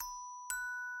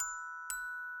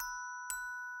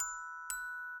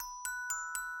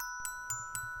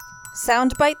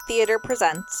Soundbite Theater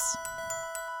presents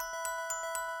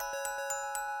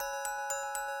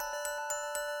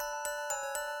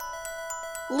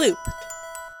Loop.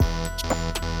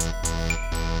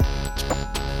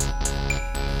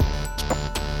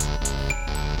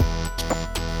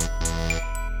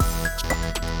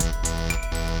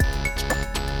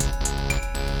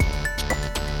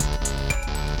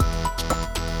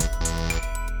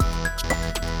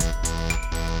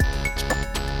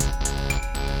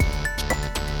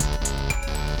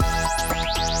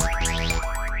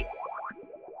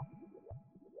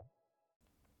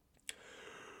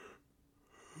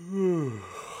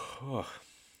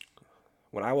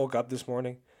 When I woke up this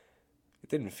morning, it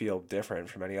didn't feel different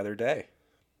from any other day.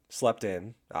 Slept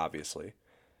in, obviously.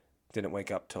 Didn't wake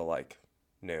up till like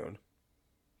noon.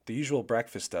 The usual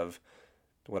breakfast of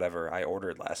whatever I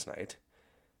ordered last night.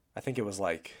 I think it was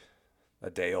like a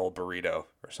day-old burrito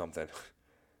or something.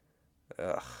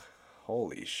 Ugh,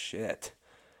 holy shit.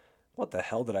 What the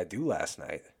hell did I do last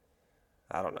night?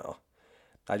 I don't know.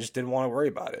 I just didn't want to worry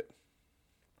about it.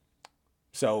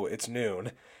 So it's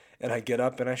noon, and I get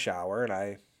up and I shower, and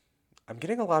I'm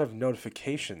getting a lot of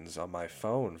notifications on my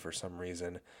phone for some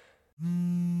reason.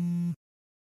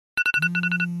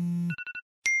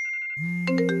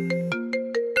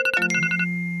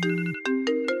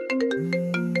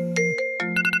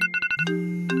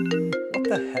 What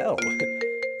the hell?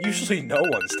 Usually no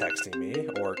one's texting me,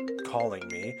 or calling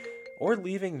me, or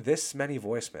leaving this many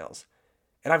voicemails.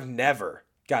 And I've never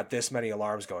got this many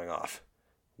alarms going off.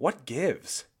 What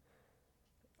gives?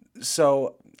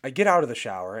 So I get out of the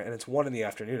shower, and it's 1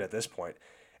 PM at this point,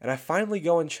 and I finally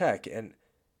go and check, and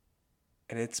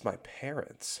it's my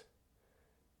parents.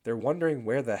 They're wondering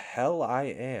where the hell I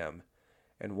am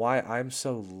and why I'm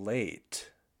so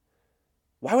late.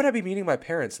 Why would I be meeting my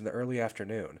parents in the early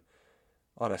afternoon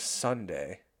on a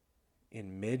Sunday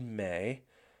in mid-May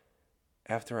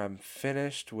after I'm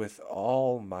finished with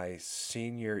all my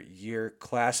senior year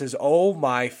classes? Oh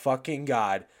my fucking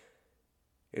God.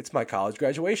 It's my college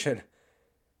graduation.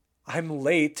 I'm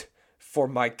late for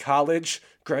my college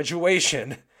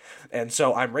graduation. And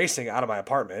so I'm racing out of my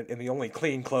apartment in the only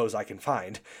clean clothes I can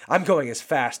find. I'm going as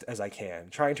fast as I can,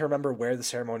 trying to remember where the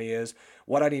ceremony is,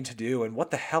 what I need to do, and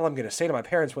what the hell I'm going to say to my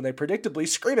parents when they predictably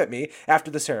scream at me after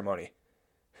the ceremony.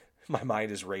 My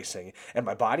mind is racing. And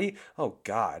my body? Oh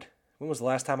God. When was the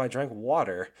last time I drank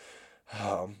water?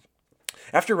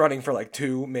 After running for like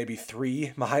 2, maybe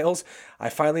 3 miles, I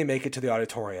finally make it to the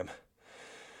auditorium.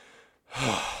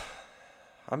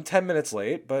 I'm 10 minutes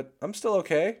late, but I'm still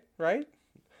okay, right?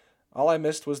 All I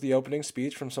missed was the opening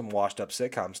speech from some washed-up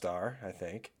sitcom star, I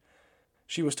think.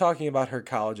 She was talking about her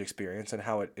college experience and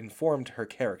how it informed her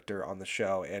character on the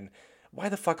show, and why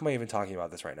the fuck am I even talking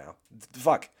about this right now?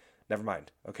 Fuck. Never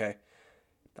mind, okay?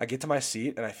 I get to my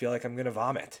seat, and I feel like I'm gonna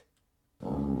vomit.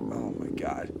 Oh my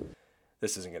God.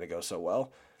 This isn't going to go so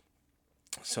well.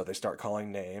 So they start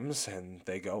calling names, and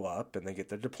they go up, and they get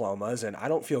their diplomas, and I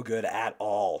don't feel good at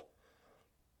all.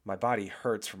 My body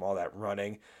hurts from all that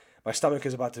running. My stomach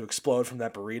is about to explode from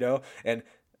that burrito, and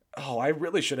I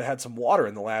really should have had some water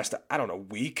in the last,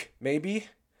 week, maybe?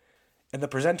 And the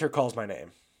presenter calls my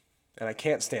name, and I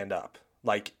can't stand up.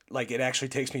 Like it actually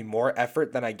takes me more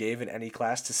effort than I gave in any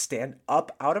class to stand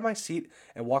up out of my seat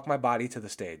and walk my body to the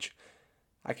stage.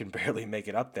 I can barely make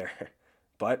it up there.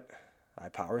 But I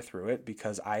power through it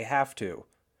because I have to.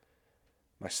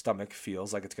 My stomach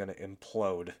feels like it's going to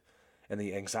implode, and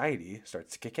the anxiety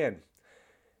starts to kick in.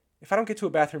 If I don't get to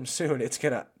a bathroom soon, it's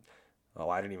going to...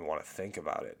 I didn't even want to think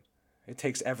about it. It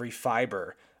takes every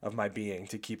fiber of my being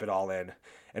to keep it all in.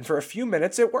 And for a few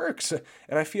minutes, it works,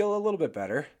 and I feel a little bit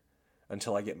better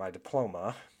until I get my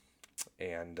diploma,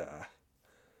 and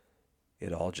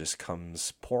it all just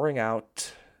comes pouring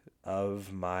out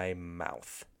of my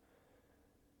mouth.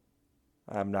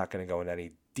 I'm not going to go into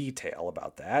any detail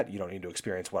about that. You don't need to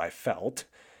experience what I felt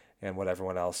and what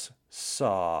everyone else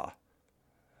saw.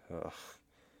 Ugh.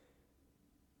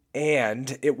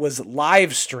 And it was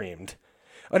live streamed.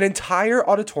 An entire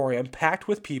auditorium packed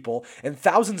with people and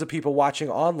thousands of people watching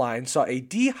online saw a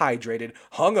dehydrated,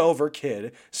 hungover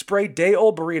kid spray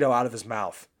day-old burrito out of his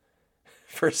mouth.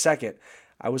 For a second,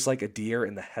 I was like a deer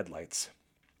in the headlights.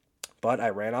 But I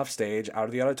ran off stage, out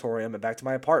of the auditorium, and back to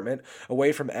my apartment,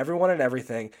 away from everyone and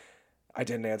everything. I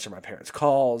didn't answer my parents'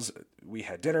 calls. We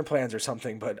had dinner plans or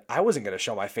something, but I wasn't going to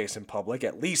show my face in public,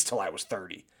 at least till I was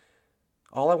 30.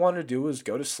 All I wanted to do was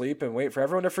go to sleep and wait for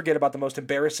everyone to forget about the most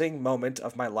embarrassing moment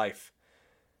of my life.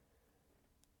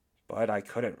 But I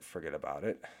couldn't forget about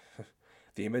it.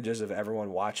 The images of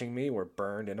everyone watching me were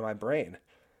burned into my brain.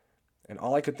 And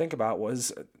all I could think about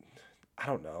was, I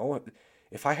don't know,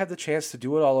 If I had the chance to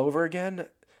do it all over again,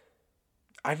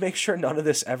 I'd make sure none of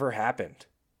this ever happened.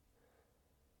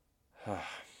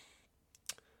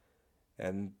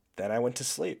 And then I went to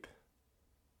sleep.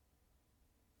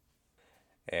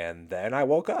 And then I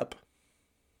woke up.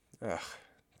 Ugh,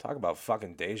 talk about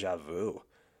fucking deja vu.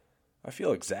 I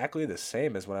feel exactly the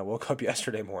same as when I woke up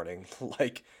yesterday morning.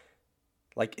 Like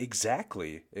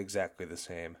exactly the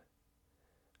same.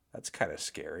 That's kind of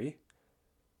scary.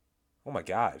 Oh my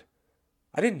God.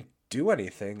 I didn't do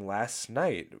anything last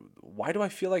night. Why do I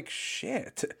feel like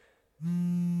shit?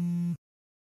 And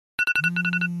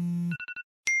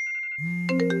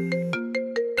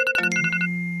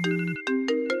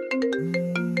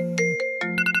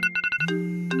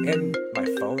my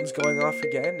phone's going off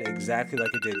again, exactly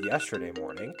like it did yesterday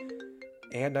morning.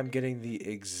 And I'm getting the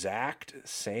exact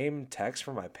same text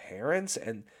from my parents,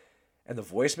 and the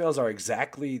voicemails are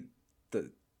exactly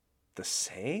the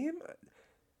same.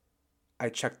 I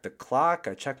check the clock,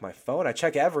 I check my phone, I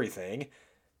check everything,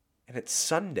 and it's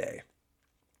Sunday.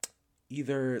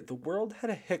 Either the world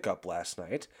had a hiccup last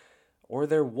night, or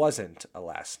there wasn't a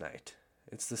last night.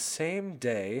 It's the same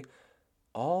day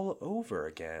all over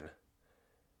again.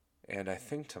 And I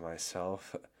think to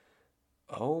myself,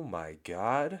 oh my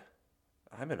God,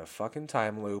 I'm in a fucking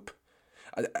time loop.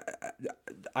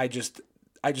 I just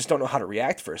don't know how to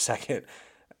react for a second.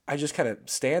 I just kind of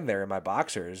stand there in my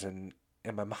boxers and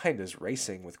my mind is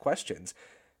racing with questions.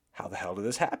 How the hell did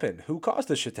this happen? Who caused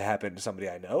this shit to happen? Somebody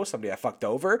I know? Somebody I fucked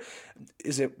over?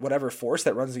 Is it whatever force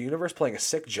that runs the universe playing a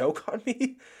sick joke on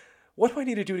me? What do I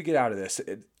need to do to get out of this?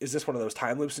 Is this one of those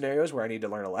time loop scenarios where I need to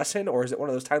learn a lesson? Or is it one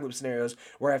of those time loop scenarios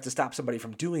where I have to stop somebody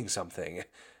from doing something?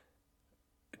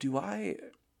 Do I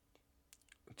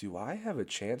have a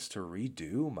chance to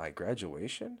redo my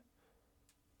graduation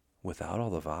without all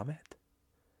the vomit?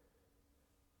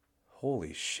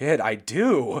 Holy shit, I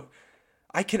do!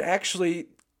 I can actually,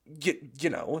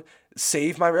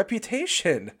 save my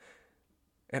reputation.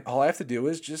 And all I have to do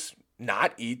is just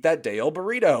not eat that day-old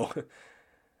burrito.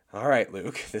 All right,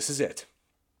 Luke, this is it.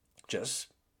 Just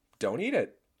don't eat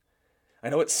it. I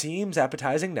know it seems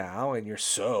appetizing now, and you're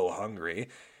so hungry,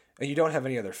 and you don't have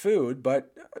any other food,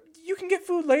 but you can get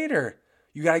food later.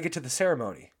 You gotta get to the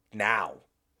ceremony now.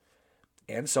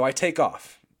 And so I take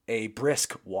off. A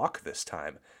brisk walk this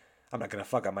time. I'm not gonna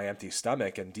fuck up my empty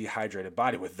stomach and dehydrated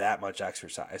body with that much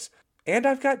exercise. And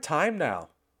I've got time now.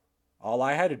 All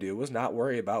I had to do was not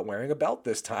worry about wearing a belt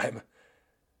this time.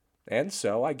 And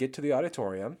so I get to the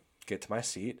auditorium, get to my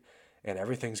seat, and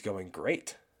everything's going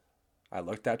great. I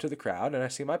looked out to the crowd and I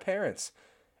see my parents.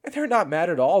 And they're not mad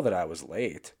at all that I was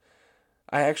late.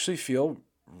 I actually feel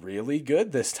really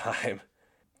good this time.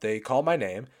 They called my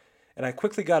name, and I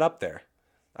quickly got up there.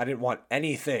 I didn't want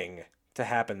anything to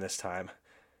happen this time.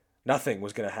 Nothing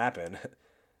was going to happen.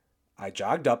 I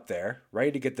jogged up there,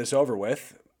 ready to get this over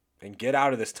with, and get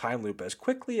out of this time loop as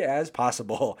quickly as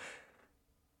possible.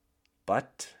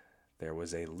 But there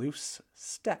was a loose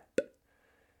step.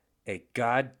 A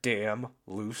goddamn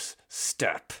loose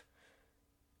step.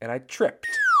 And I tripped.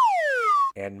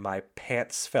 And my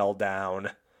pants fell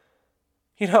down.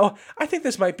 I think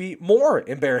this might be more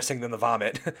embarrassing than the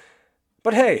vomit.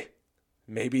 But hey,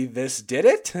 maybe this did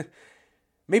it?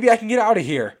 Maybe I can get out of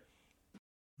here.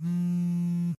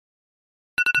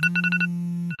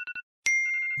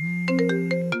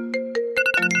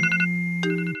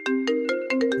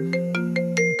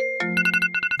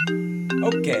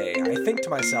 Okay, I think to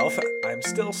myself, I'm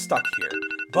still stuck here.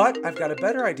 But I've got a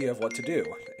better idea of what to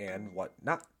do, and what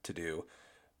not to do,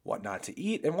 what not to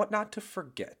eat, and what not to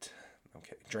forget.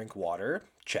 Okay, drink water,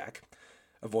 check.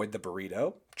 Avoid the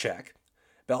burrito, check.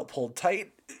 Belt pulled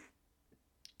tight,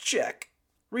 check.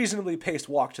 Reasonably paced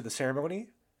walk to the ceremony,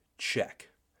 check.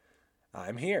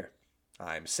 I'm here.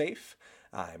 I'm safe.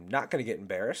 I'm not going to get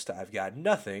embarrassed. I've got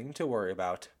nothing to worry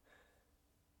about.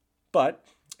 But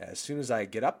as soon as I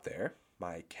get up there,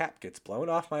 my cap gets blown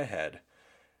off my head.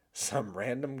 Some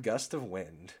random gust of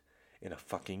wind in a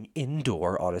fucking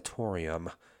indoor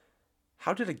auditorium.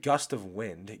 How did a gust of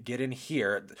wind get in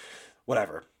here?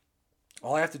 Whatever.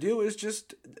 All I have to do is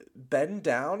just bend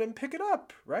down and pick it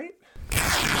up, right?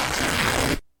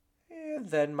 And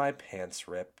then my pants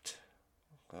ripped.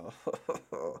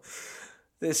 Oh,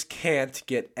 this can't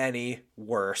get any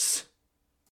worse.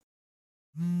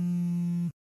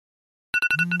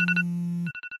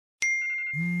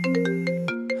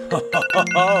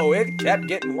 Oh, it kept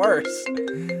getting worse.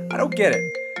 I don't get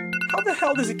it. How the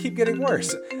hell does it keep getting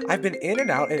worse? I've been in and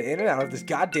out of this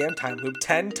goddamn time loop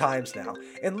 10 times now.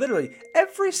 And literally,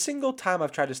 every single time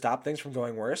I've tried to stop things from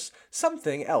going worse,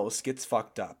 something else gets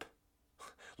fucked up.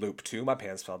 Loop 2, my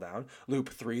pants fell down. Loop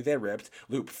 3, they ripped.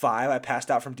 Loop 5, I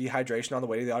passed out from dehydration on the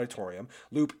way to the auditorium.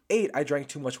 Loop 8, I drank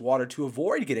too much water to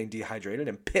avoid getting dehydrated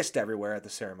and pissed everywhere at the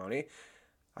ceremony.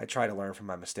 I try to learn from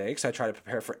my mistakes. I try to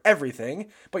prepare for everything.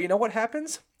 But you know what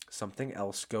happens? Something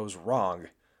else goes wrong.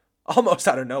 Almost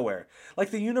out of nowhere.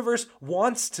 Like the universe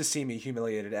wants to see me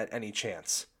humiliated at any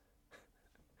chance.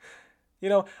 You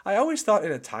know, I always thought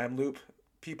in a time loop,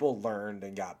 people learned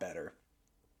and got better.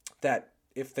 That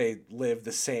if they live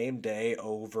the same day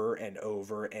over and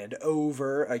over and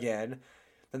over again,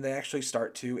 then they actually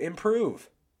start to improve.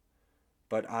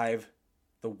 But I've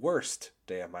the worst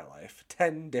day of my life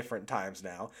 10 different times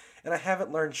now, and I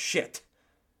haven't learned shit.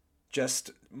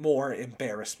 Just more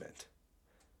embarrassment.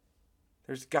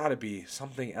 There's got to be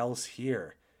something else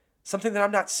here. Something that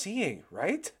I'm not seeing,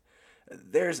 right?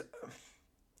 There's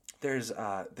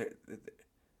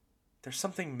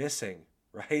something missing,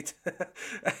 right?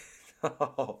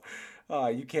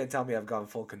 You can't tell me I've gone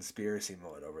full conspiracy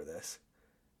mode over this.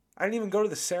 I didn't even go to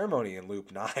the ceremony in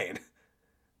Loop 9.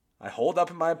 I holed up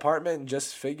in my apartment and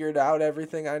just figured out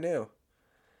everything I knew.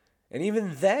 And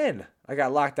even then, I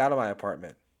got locked out of my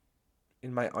apartment.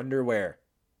 In my underwear.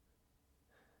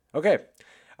 Okay,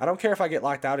 I don't care if I get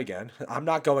locked out again. I'm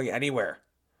not going anywhere.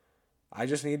 I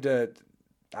just need to,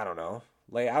 I don't know,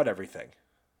 lay out everything.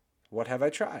 What have I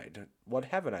tried? What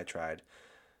haven't I tried?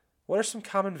 What are some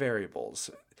common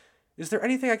variables? Is there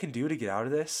anything I can do to get out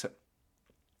of this?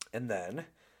 And then,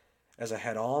 as I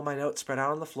had all my notes spread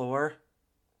out on the floor,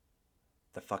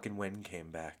 the fucking wind came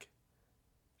back.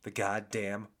 The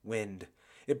goddamn wind.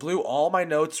 It blew all my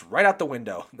notes right out the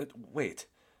window. Wait,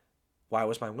 why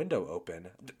was my window open?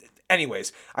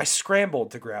 Anyways, I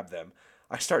scrambled to grab them.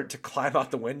 I started to climb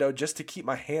out the window just to keep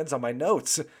my hands on my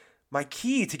notes. My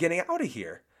key to getting out of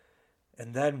here.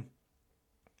 And then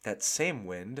that same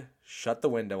wind shut the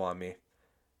window on me.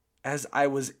 As I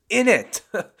was in it.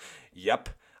 Yep,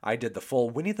 I did the full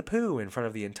Winnie the Pooh in front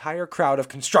of the entire crowd of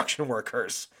construction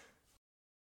workers.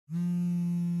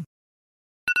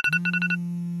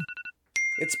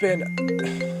 It's been,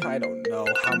 I don't know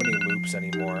how many loops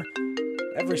anymore.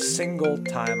 Every single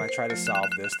time I try to solve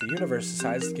this, the universe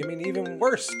decides to give me an even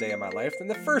worse day of my life than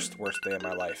the first worst day of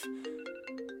my life.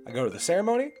 I go to the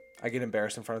ceremony, I get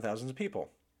embarrassed in front of thousands of people.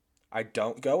 I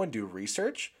don't go and do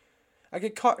research, I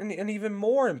get caught in an even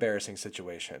more embarrassing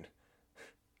situation.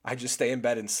 I just stay in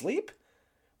bed and sleep?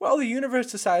 Well, the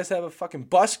universe decides to have a fucking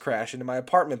bus crash into my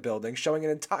apartment building, showing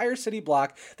an entire city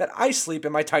block that I sleep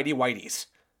in my tidy whities.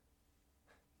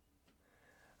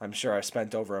 I'm sure I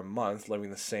spent over a month living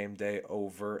the same day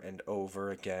over and over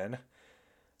again.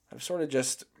 I've sort of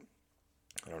just,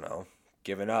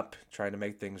 given up trying to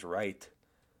make things right.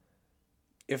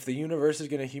 If the universe is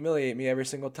going to humiliate me every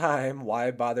single time, why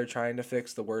bother trying to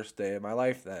fix the worst day of my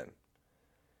life then?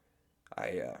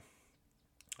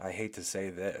 I hate to say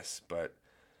this, but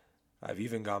I've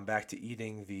even gone back to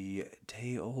eating the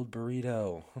day-old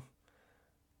burrito.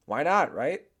 Why not,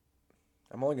 right?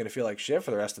 I'm only going to feel like shit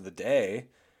for the rest of the day.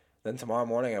 Then tomorrow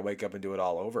morning I wake up and do it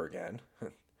all over again.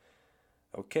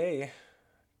 Okay,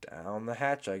 down the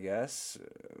hatch, I guess.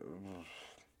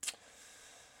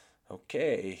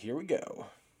 Okay, here we go.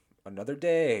 Another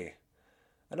day.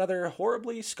 Another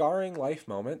horribly scarring life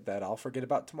moment that I'll forget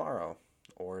about tomorrow.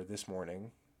 Or this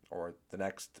morning. Or the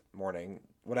next morning.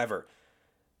 Whatever.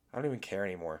 I don't even care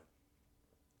anymore.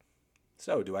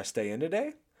 So, do I stay in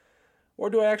today?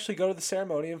 Or do I actually go to the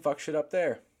ceremony and fuck shit up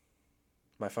there?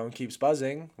 My phone keeps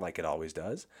buzzing, like it always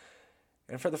does.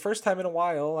 And for the first time in a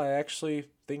while, I actually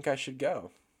think I should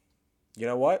go. You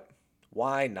know what?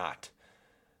 Why not?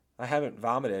 I haven't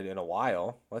vomited in a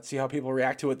while. Let's see how people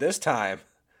react to it this time.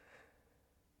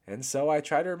 And so I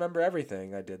try to remember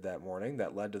everything I did that morning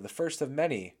that led to the first of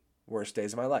many worst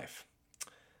days of my life.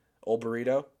 Old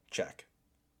burrito? Check.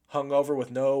 Hungover with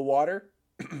no water?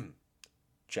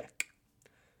 Check.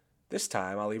 This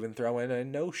time I'll even throw in a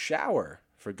no shower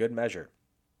for good measure.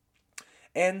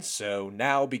 And so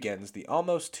now begins the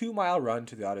almost 2-mile run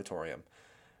to the auditorium.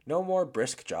 No more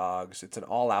brisk jogs, it's an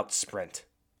all-out sprint.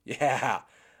 Yeah,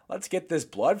 let's get this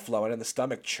blood flowing and the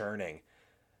stomach churning.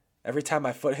 Every time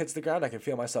my foot hits the ground, I can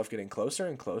feel myself getting closer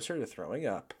and closer to throwing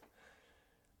up.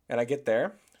 And I get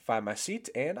there, find my seat,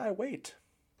 and I wait.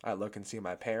 I look and see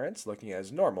my parents, looking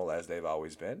as normal as they've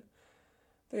always been.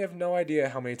 They have no idea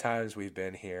how many times we've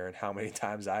been here and how many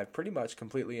times I've pretty much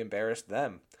completely embarrassed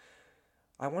them.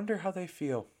 I wonder how they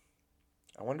feel.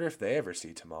 I wonder if they ever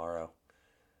see tomorrow.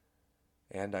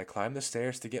 And I climb the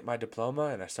stairs to get my diploma,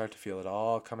 and I start to feel it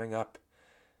all coming up.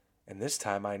 And this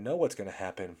time I know what's going to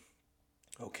happen.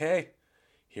 Okay,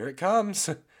 here it comes.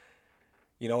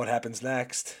 You know what happens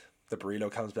next. The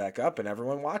burrito comes back up and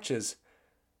everyone watches.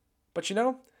 But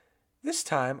this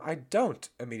time I don't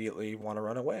immediately want to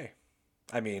run away.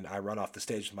 I mean, I run off the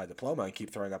stage with my diploma and keep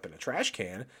throwing up in a trash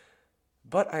can,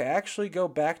 but I actually go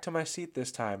back to my seat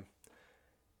this time,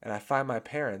 and I find my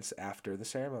parents after the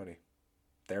ceremony.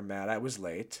 They're mad I was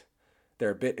late. They're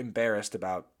a bit embarrassed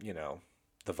about,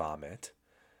 the vomit.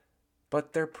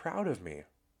 But they're proud of me.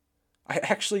 I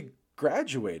actually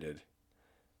graduated.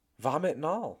 Vomit and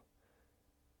all.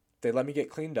 They let me get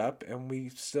cleaned up, and we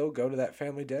still go to that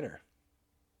family dinner.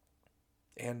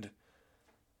 And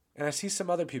I see some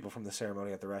other people from the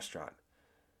ceremony at the restaurant.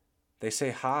 They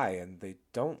say hi, and they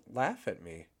don't laugh at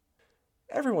me.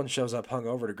 Everyone shows up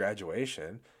hungover to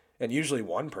graduation, and usually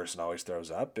one person always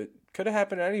throws up. It could have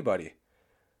happened to anybody.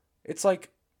 It's like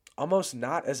almost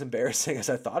not as embarrassing as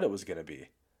I thought it was going to be.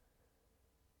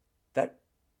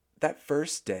 That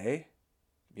first day,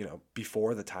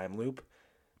 before the time loop,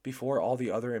 before all the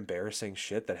other embarrassing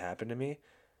shit that happened to me,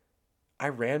 I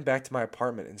ran back to my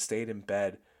apartment and stayed in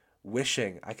bed,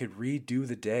 wishing I could redo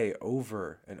the day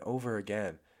over and over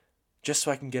again, just so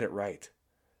I can get it right.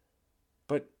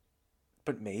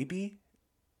 But maybe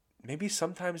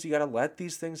sometimes you gotta let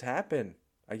these things happen,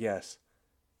 I guess.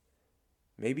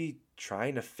 Maybe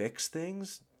trying to fix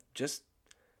things just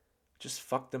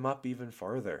fuck them up even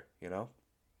further,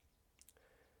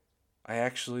 I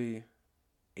actually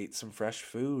ate some fresh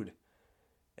food,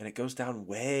 and it goes down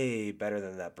way better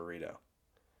than that burrito.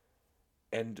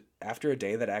 And after a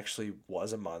day that actually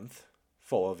was a month,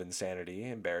 full of insanity,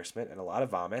 embarrassment, and a lot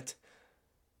of vomit,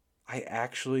 I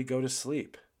actually go to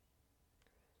sleep.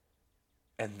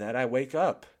 And then I wake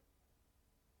up.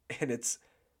 And it's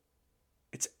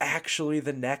actually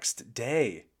the next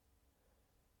day.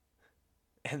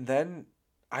 And then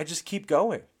I just keep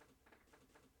going.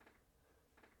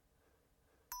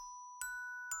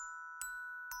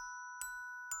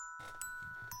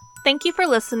 Thank you for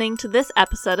listening to this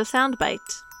episode of Soundbite.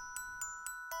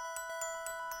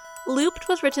 Looped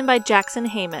was written by Jackson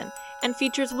Heyman and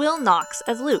features Will Knox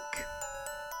as Luke.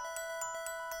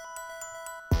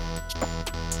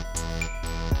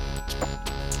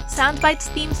 Soundbite's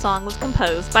theme song was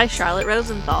composed by Charlotte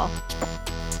Rosenthal.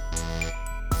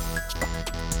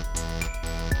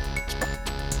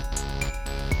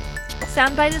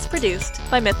 Soundbite is produced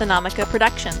by Mythonomica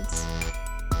Productions.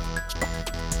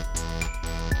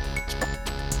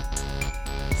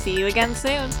 See you again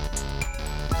soon.